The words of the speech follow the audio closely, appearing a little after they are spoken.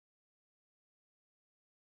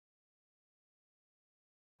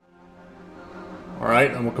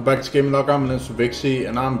Alright, and welcome back to Gaming Log. My name is Revixy,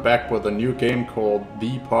 and I'm back with a new game called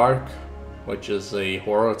The Park, which is a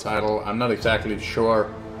horror title. I'm not exactly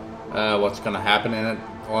sure what's gonna happen in it.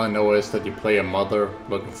 All I know is that you play a mother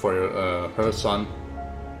looking for her son,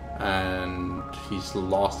 and he's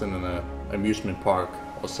lost in an amusement park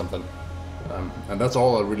or something. And that's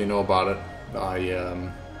all I really know about it.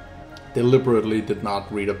 I deliberately did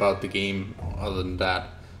not read about the game other than that.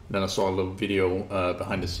 Then I saw a little video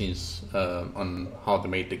behind the scenes on how they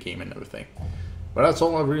made the game and everything. But that's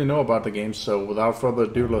all I really know about the game, so without further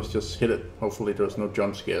ado, let's just hit it. Hopefully there's no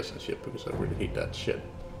jump scares and shit, because I really hate that shit.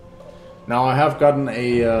 Now I have gotten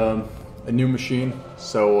a new machine,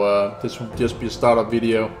 so this will just be a startup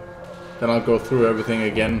video. Then I'll go through everything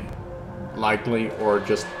again, likely, or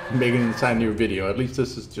just make an entire new video. At least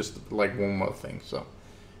this is just like one more thing, so.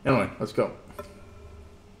 Anyway, let's go.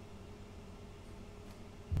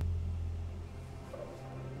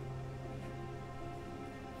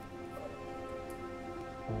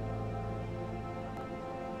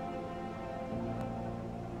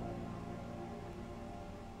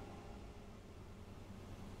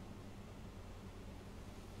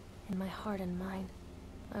 In my heart and mind,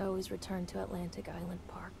 I always return to Atlantic Island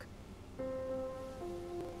Park.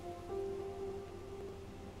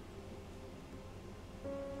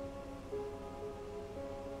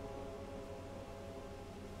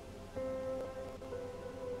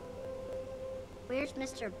 Where's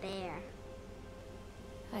Mr. Bear?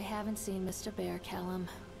 I haven't seen Mr. Bear, Callum.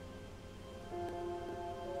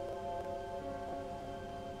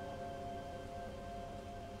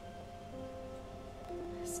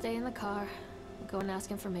 Stay in the car. Go and ask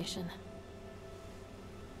information.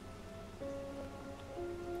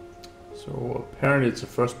 So apparently it's a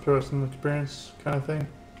first-person experience kind of thing.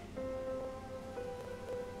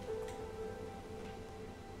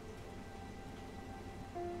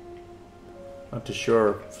 Not too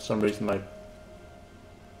sure. For some reason, like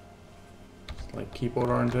keyboard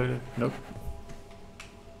oriented. Nope.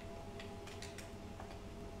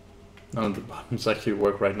 None of the buttons actually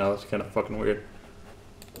work right now. That's kind of fucking weird.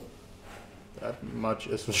 That much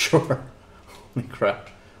is for sure. Holy crap.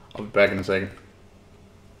 I'll be back in a second.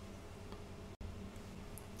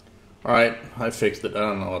 Alright, I fixed it. I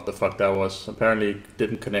don't know what the fuck that was. Apparently it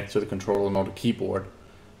didn't connect to the controller nor the keyboard.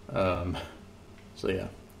 So yeah.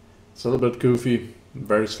 It's a little bit goofy,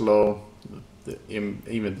 very slow.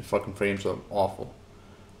 Even the fucking frames are awful.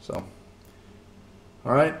 So.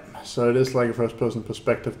 Alright, so it is like a first person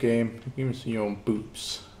perspective game. You can even see your own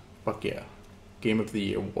boobs. Fuck yeah. Game of the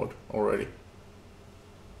Year award already.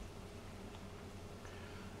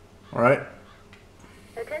 Alright.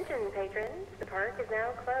 Attention patrons, the park is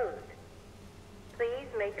now closed. Please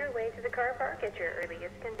make your way to the car park at your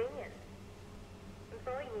earliest convenience.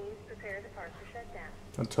 Employees prepare the park for shutdown.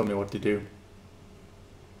 Don't tell me what to do.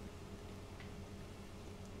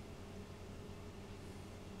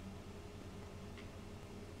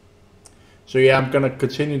 So yeah, I'm gonna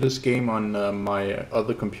continue this game on my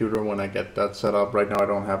other computer when I get that set up. Right now I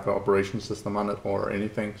don't have an operation system on it or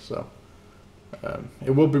anything, so it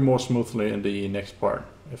will be more smoothly in the next part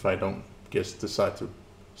if I don't just decide to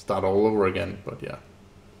start all over again, but yeah,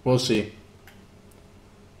 we'll see.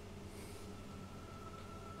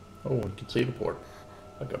 Oh, we can teleport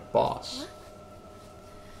like a boss.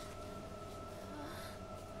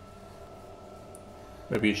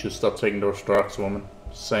 Maybe you should stop taking those drugs, woman.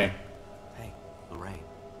 Just saying. Hey, Lorraine.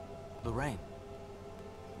 Lorraine.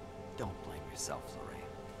 Don't blame yourself, Lorraine.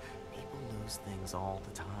 People lose things all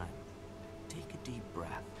the time. Take a deep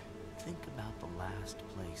breath. Think about the last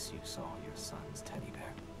place you saw your son's teddy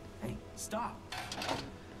bear. Hey, stop!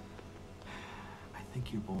 I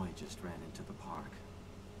think your boy just ran into the park.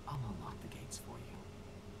 I'll unlock the gates for you.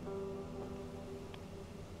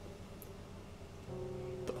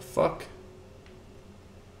 The fuck?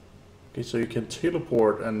 Okay, so you can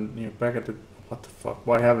teleport and you're back at the... What the fuck?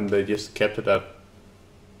 Why haven't they just kept it at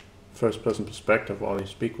first person perspective while you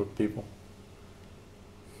speak with people?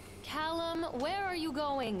 Callum, where are you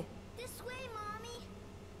going? This way, Mommy.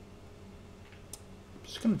 I'm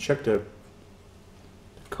just gonna check the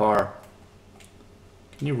car.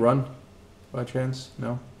 Can you run by chance?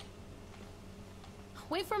 No?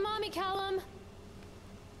 Wait for Mommy, Callum.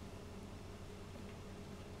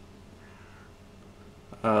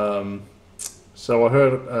 So I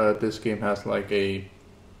heard this game has like a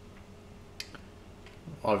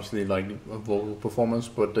obviously like a vocal performance,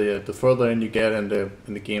 but the further in you get in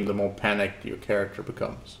the game, the more panicked your character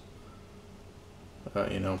becomes.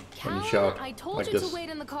 You know, Callum, when you shout I told like you this. to wait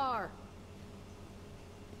in the car.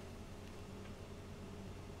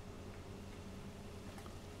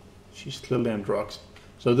 She's clearly on drugs.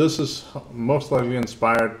 So this is most likely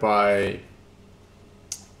inspired by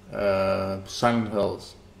Silent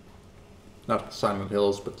Hills. Not Silent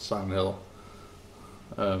Hills, but Silent Hill.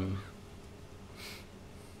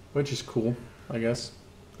 Which is cool, I guess.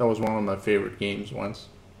 That was one of my favorite games once.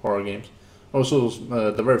 Horror games. Also,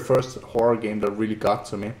 the very first horror game that really got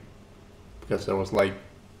to me. Because I was like,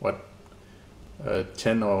 what,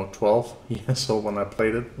 10 or 12 years old when I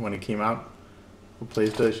played it, when it came out for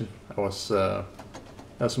PlayStation.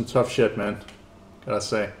 That's some tough shit, man. Gotta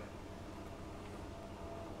say.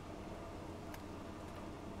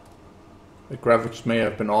 The graphics may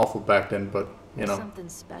have been awful back then, but you know. There's something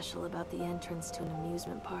special about the entrance to an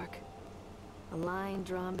amusement park. A line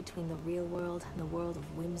drawn between the real world and the world of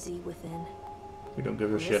whimsy within. We don't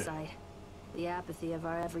give a On shit. this side, the apathy of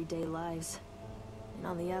our everyday lives. And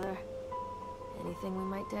on the other, anything we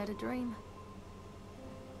might dare to dream.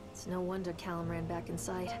 It's no wonder Callum ran back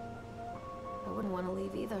inside. I wouldn't want to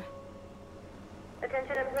leave either.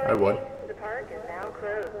 Attention I would. employees, the park is now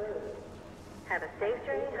closed. Have a safe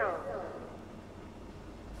journey home.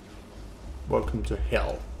 Welcome to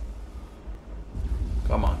hell.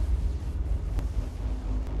 Come on.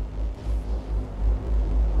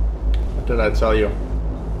 What did I tell you?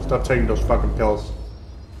 Stop taking those fucking pills.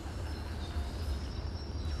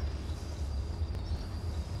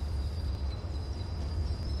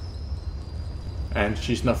 And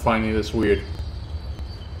she's not finding this weird.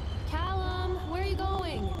 Callum, where are you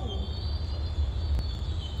going?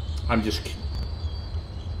 I'm just...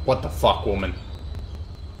 What the fuck, woman?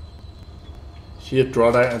 She a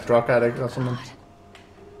drug addict or something? God.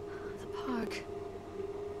 The park.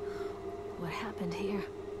 What happened here?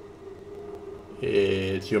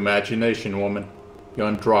 It's your imagination, woman. You're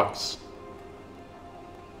on drugs.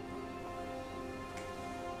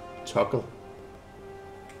 Tuckle.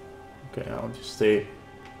 Okay, I'll just stay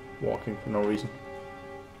walking for no reason.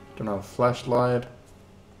 Don't have a flashlight.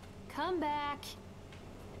 Come back.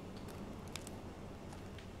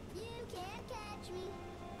 You can't catch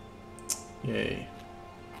me. Yay.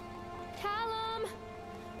 Callum!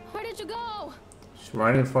 Where did you go? She's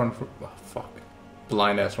right in front of... Oh, fuck.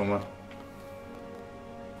 Blind ass woman.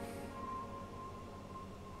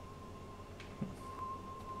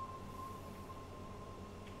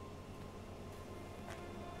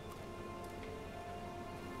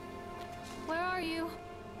 Where are you?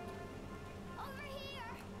 Over here.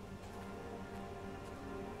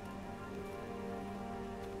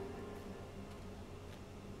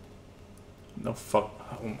 No fuck.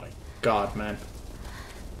 Oh my god, man.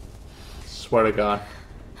 Swear to God.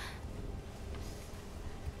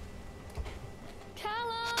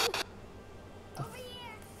 Callum! Over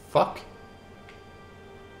here. Fuck.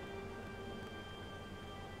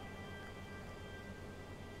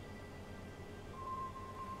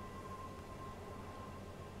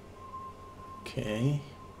 Okay.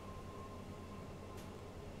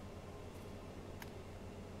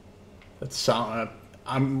 That sound.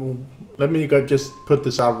 Let me just put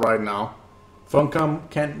this out right now. Funcom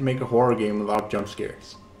can't make a horror game without jump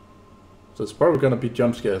scares. So it's probably gonna be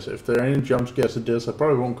jump scares. If there are any jump scares in this, I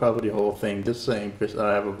probably won't cover the whole thing. Just saying, because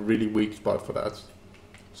I have a really weak spot for that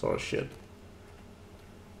sort of shit.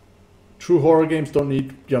 True horror games don't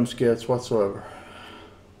need jump scares whatsoever.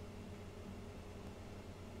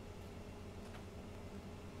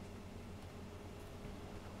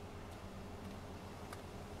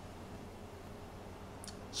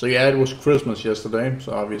 So yeah, it was Christmas yesterday,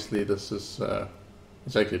 so obviously this is,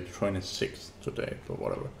 it's actually the 26th today, but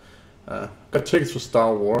whatever. Got tickets for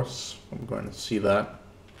Star Wars. I'm going to see that.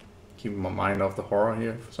 Keeping my mind off the horror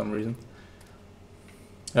here for some reason.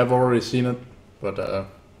 I've already seen it, but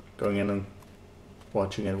going in and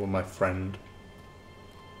watching it with my friend.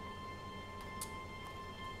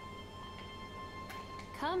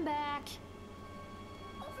 Come back.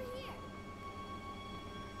 Over here.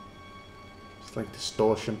 It's like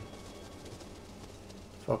distortion.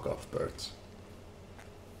 Fuck off, birds.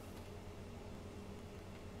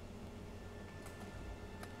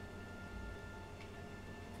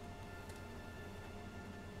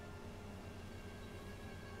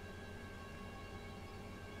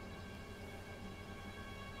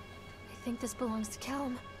 I think this belongs to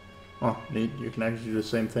Callum. Oh, neat. You can actually do the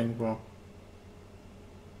same thing, bro.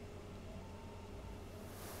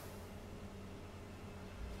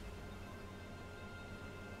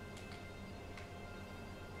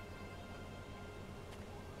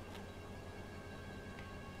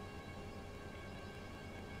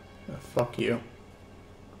 Fuck you.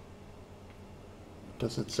 What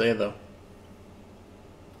does it say though?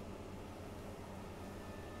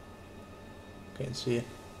 Can't see it.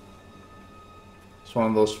 It's one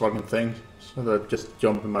of those fucking things that just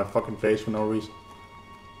jump in my fucking face for no reason.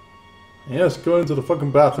 Yes, go into the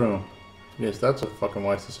fucking bathroom. Yes, that's a fucking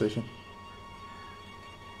wise decision.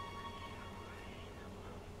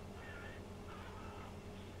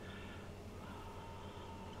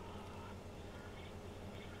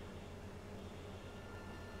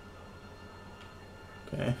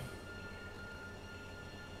 Okay.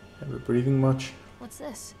 Have we breathing much? What's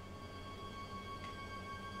this?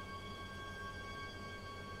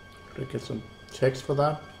 Could I get some text for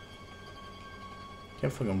that?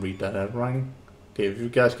 Can't fucking read that handwriting. Okay, if you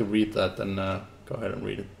guys could read that, then go ahead and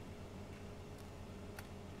read it.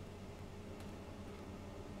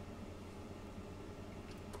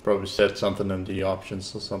 Probably said something in the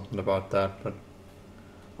options or something about that, but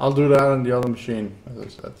I'll do that on the other machine, as I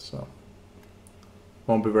said, so.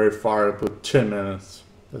 Won't be very far, about 10 minutes,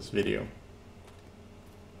 this video.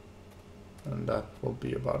 And that will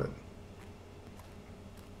be about it.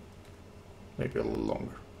 Maybe a little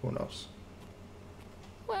longer, who knows.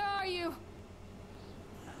 Where are you?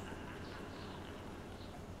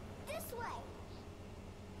 This way.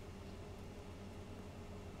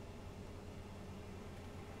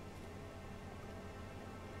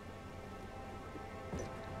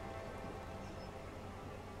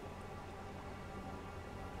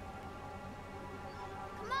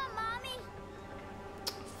 Come on, Mommy.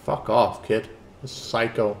 Fuck off, kid. This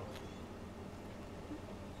psycho.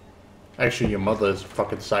 Actually, your mother is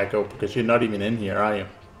fucking psycho because you're not even in here, are you?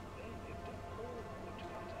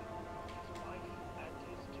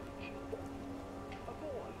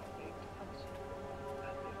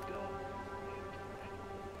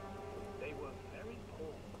 They were very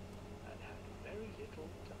poor and had very little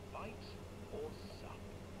to bite or suck.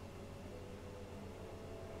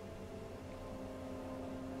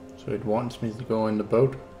 So it wants me to go in the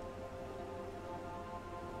boat.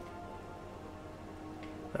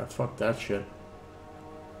 Yeah, fuck that shit.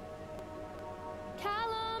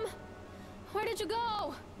 Callum! Where did you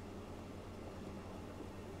go?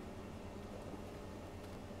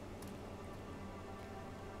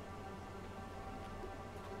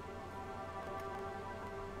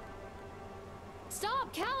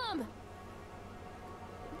 Stop, Callum!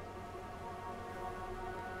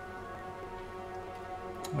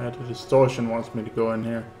 Yeah, the distortion wants me to go in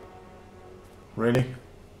here. Really?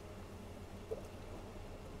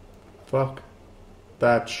 Fuck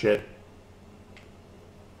that shit.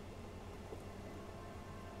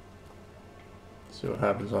 See what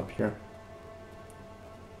happens up here.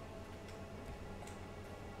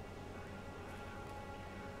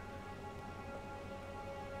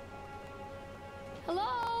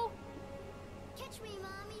 Hello? Catch me,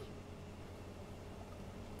 Mommy.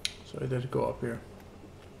 So I did go up here.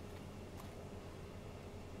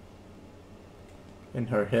 In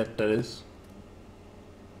her head, that is.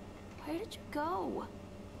 Where did you go?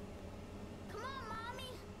 Come on, Mommy.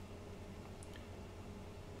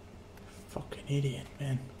 Fucking idiot,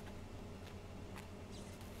 man.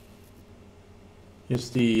 Here's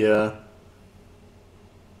the,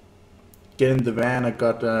 get in the van, I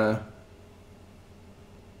got,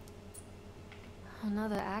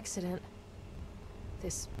 Another accident.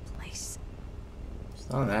 This place. it's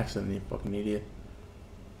not an accident, you fucking idiot.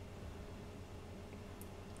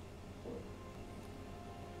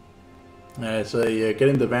 It's a get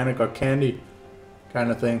in the van, I got candy kind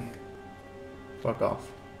of thing. Fuck off.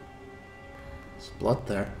 There's blood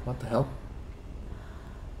there. What the hell?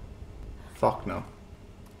 Fuck no.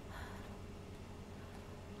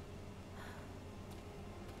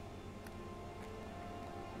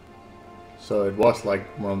 So it was like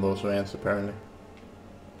one of those vans apparently.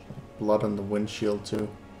 Blood on the windshield too.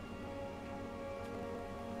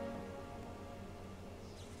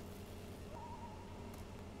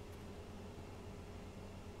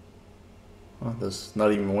 Oh, there's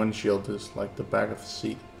not even a windshield, there's like the back of the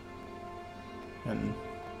seat. And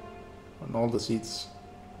on all the seats.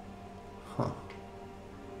 Huh.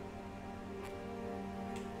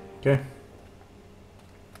 Okay.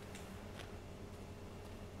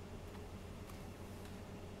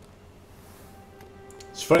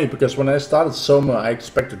 It's funny because when I started Soma, I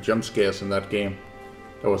expected jump scares in that game.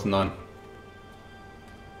 There was none.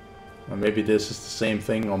 Or maybe this is the same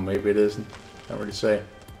thing, or maybe it isn't. Can't really say.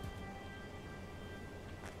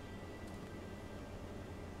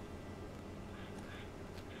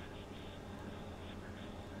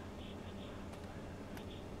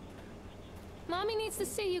 Mommy needs to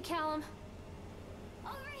see you, Callum.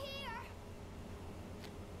 Over here.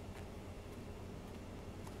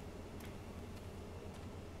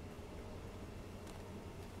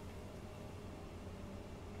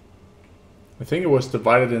 I think it was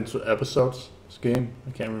divided into episodes, this game?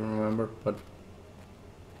 I can't even remember, but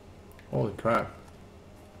holy crap.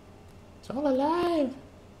 It's all alive!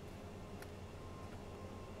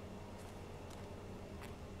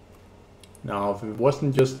 Now, if it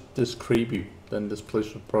wasn't just this creepy, then this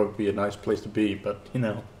place would probably be a nice place to be, but you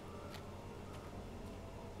know.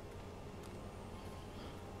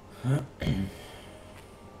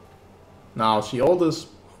 Now, see, all this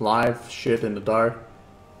live shit in the dark,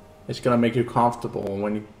 it's gonna make you comfortable, and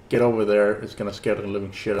when you get over there, it's gonna scare the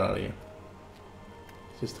living shit out of you.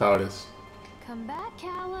 It's just how it is. Come back,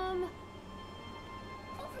 Callum.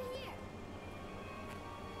 Over here.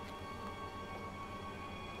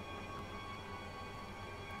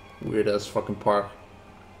 Weird ass fucking park.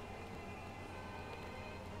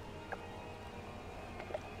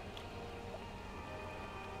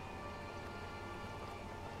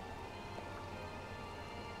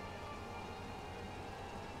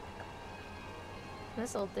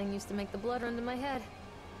 This old thing used to make the blood run to my head.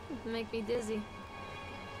 Make me dizzy.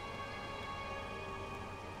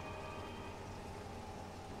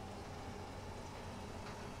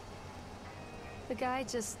 The guy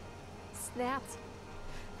just snapped.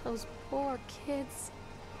 Those poor kids.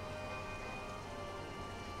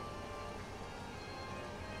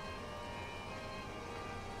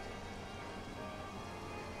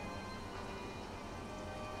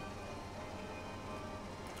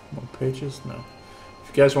 More pages? No.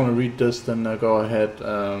 If you guys want to read this, then go ahead.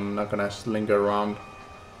 I'm not gonna linger around.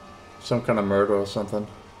 Some kind of murder or something.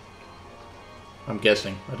 I'm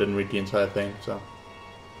guessing. I didn't read the entire thing, so.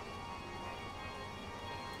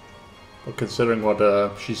 But considering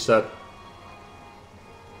what she said,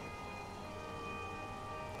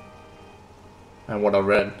 and what I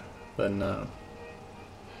read, then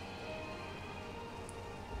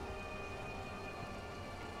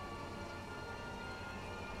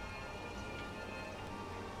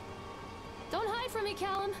Don't hide from me,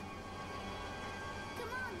 Callum. Come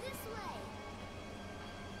on, this way.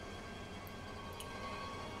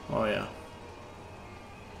 oh yeah.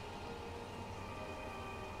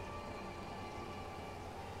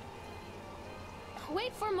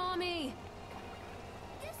 Wait for mommy.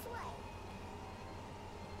 This way.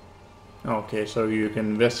 Okay, so you can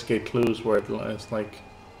investigate clues where it's like.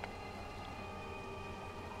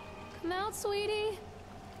 Come out, sweetie.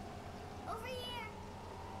 Over here.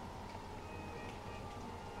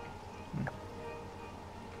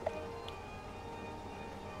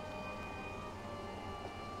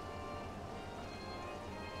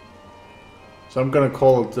 So I'm gonna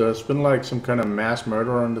call it, it's been like some kind of mass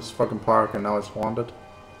murder in this fucking park and now it's haunted.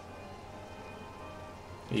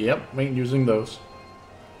 Yep, ain't using those.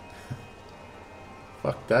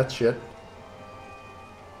 Fuck that shit.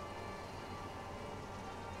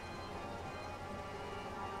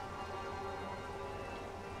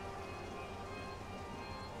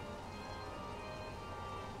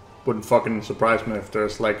 Wouldn't fucking surprise me if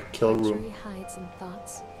there's like a kill room. Treachery hides in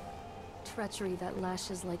thoughts. Treachery that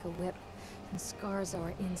lashes like a whip and scars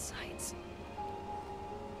our insides.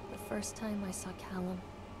 The first time I saw Callum,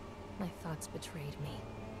 my thoughts betrayed me.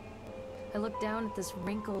 I looked down at this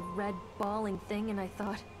wrinkled, red, bawling thing and I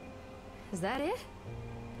thought, is that it?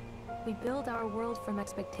 We build our world from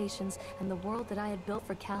expectations, and the world that I had built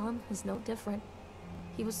for Callum is no different.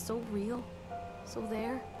 He was so real, so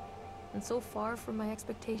there, and so far from my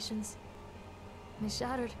expectations. They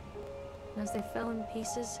shattered, and as they fell in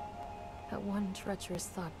pieces, that one treacherous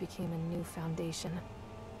thought became a new foundation.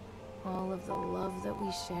 All of the love that we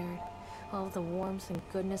shared, all of the warmth and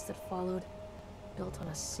goodness that followed, built on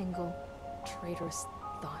a single, traitorous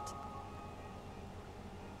thought.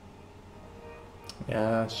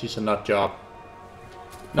 Yeah, she's a nut job.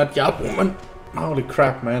 Nut job woman. Holy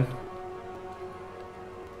crap, man.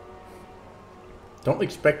 Don't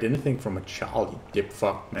expect anything from a child, you dip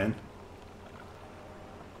fuck, man.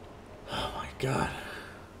 Oh my god.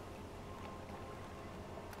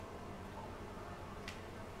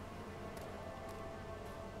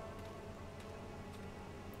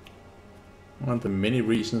 One of the many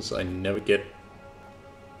reasons I never get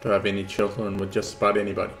to have any children with just about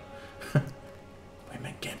anybody.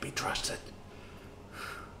 Women can't be trusted.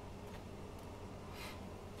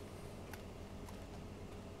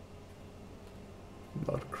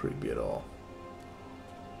 Not creepy at all.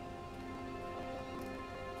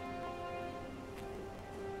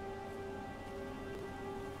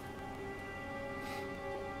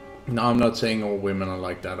 No, I'm not saying all women are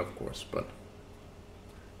like that, of course, but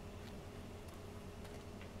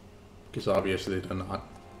because obviously they're not.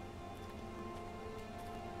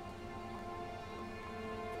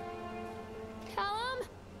 Callum?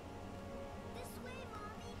 This way,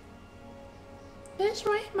 Mommy. This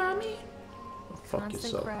way, mommy. Fuck Constant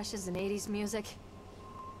yourself. crashes and 80s music.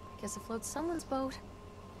 Guess it floats someone's boat.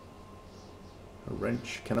 A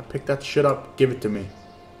wrench. Can I pick that shit up? Give it to me.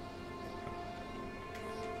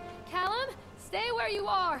 Callum, stay where you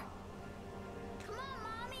are. Come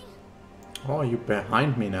on, Mommy. Oh, you're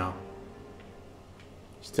behind me now.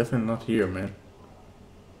 He's definitely not here, man.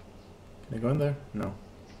 Can I go in there? No.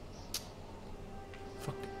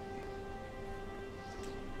 Fuck.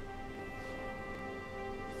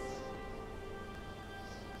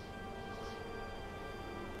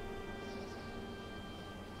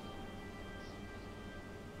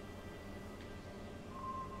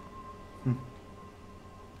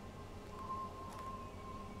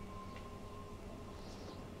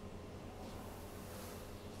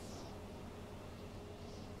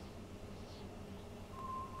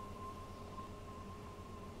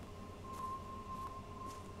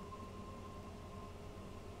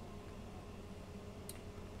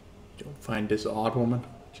 Don't find this odd woman.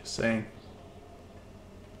 Just saying.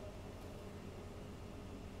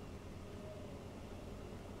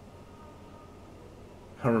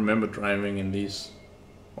 I remember driving in these,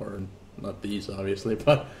 or not these obviously,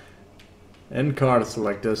 but in cars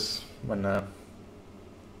like this when I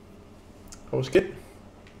was a kid.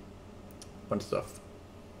 Fun stuff.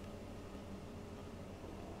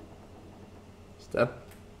 Is that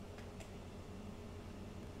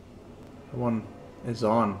one is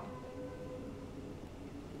on?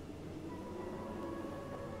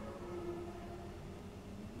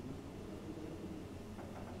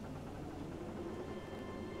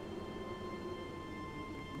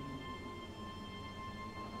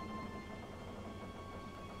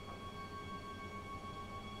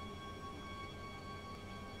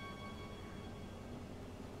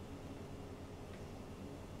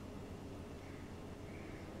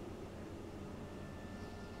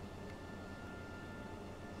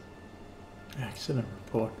 Accident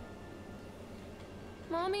report.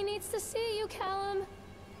 Mommy needs to see you, Callum.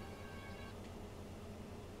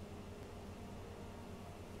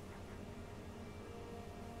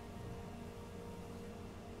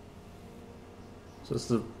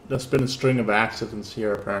 So there's been a string of accidents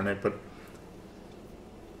here apparently, but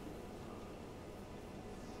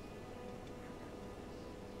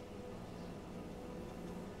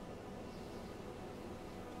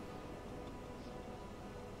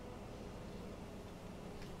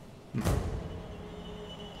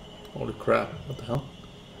holy crap, what the hell?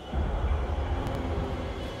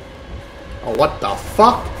 Oh, what the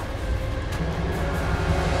fuck?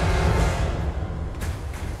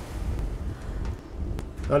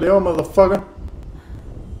 Hello, motherfucker.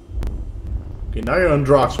 Okay, now you're on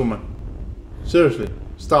drugs, woman. Seriously,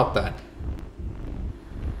 stop that.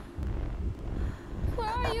 Where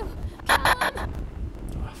are you, Callum?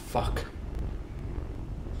 Ah, fuck.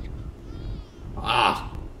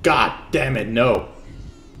 Ah, god damn it, no.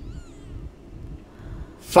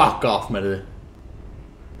 Fuck off med det.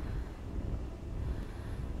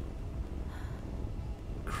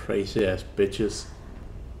 Crazy ass bitches.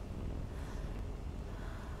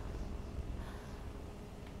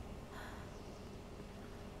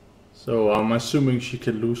 So I'm assuming she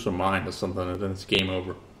could lose her mind or something and then it's game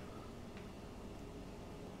over.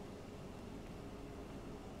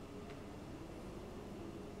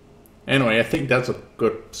 Anyway, I think that's a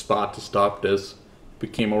good spot to stop this.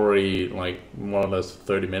 Became already like more or less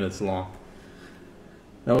 30 minutes long.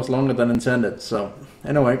 That was longer than intended. So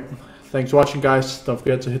anyway, thanks for watching, guys. Don't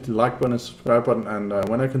forget to hit the like button and subscribe button. And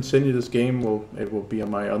when I continue this game, it will be on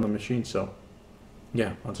my other machine. So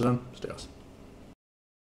yeah, until then, stay awesome.